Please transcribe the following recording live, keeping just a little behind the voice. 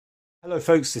Hello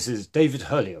folks, this is David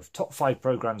Hurley of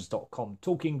top5programs.com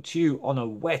talking to you on a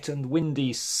wet and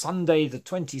windy Sunday the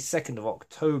 22nd of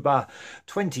October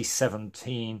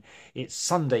 2017. It's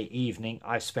Sunday evening.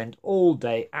 I've spent all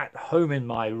day at home in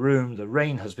my room. The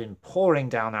rain has been pouring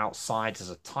down outside as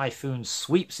a typhoon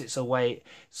sweeps its way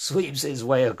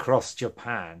across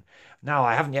Japan. Now,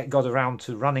 I haven't yet got around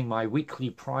to running my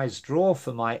weekly prize draw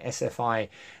for my SFI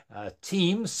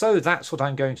team, so that's what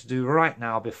I'm going to do right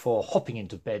now before hopping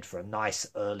into bed for a nice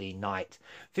early night.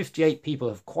 58 people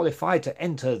have qualified to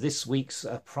enter this week's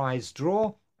prize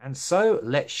draw, and so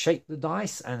let's shake the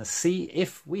dice and see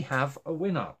if we have a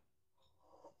winner.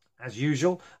 As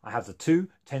usual, I have the two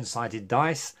 10-sided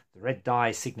dice. The red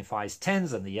die signifies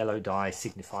tens and the yellow die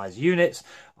signifies units.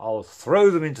 I'll throw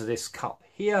them into this cup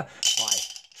here, my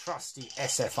trusty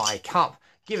SFI cup,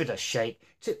 give it a shake,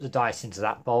 tip the dice into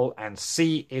that bowl and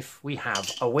see if we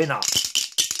have a winner.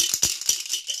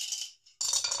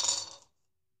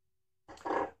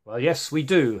 Well, yes, we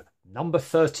do. Number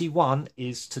 31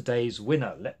 is today's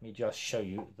winner. Let me just show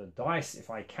you the dice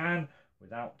if I can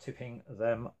without tipping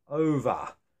them over.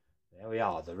 There we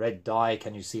are, the red die.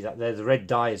 Can you see that there? The red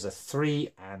die is a 3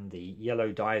 and the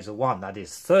yellow die is a 1. That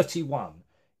is 31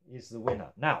 is the winner.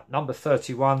 Now, number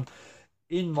 31,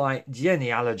 in my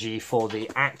genealogy for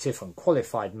the active and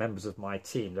qualified members of my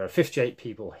team, there are 58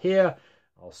 people here.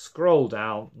 I'll scroll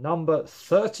down. Number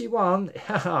 31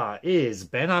 is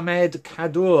Benahmed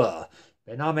Kaddour.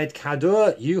 Benahmed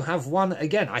Kaddour, you have won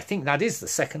again. I think that is the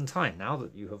second time now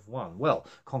that you have won. Well,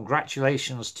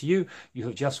 congratulations to you. You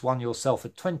have just won yourself a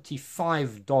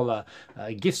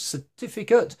 $25 gift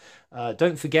certificate.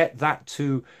 Don't forget that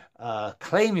to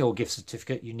claim your gift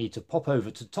certificate, you need to pop over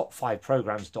to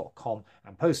top5programs.com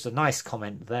and post a nice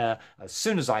comment there. As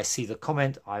soon as I see the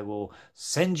comment, I will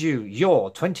send you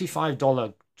your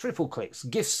 $25 Tripleclicks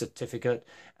gift certificate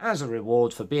as a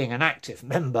reward for being an active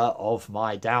member of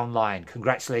my downline.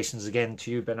 Congratulations again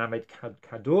to you, Benahmed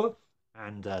Kaddour.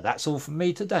 And that's all from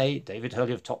me today, David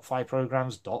Hurley of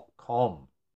top5programs.com.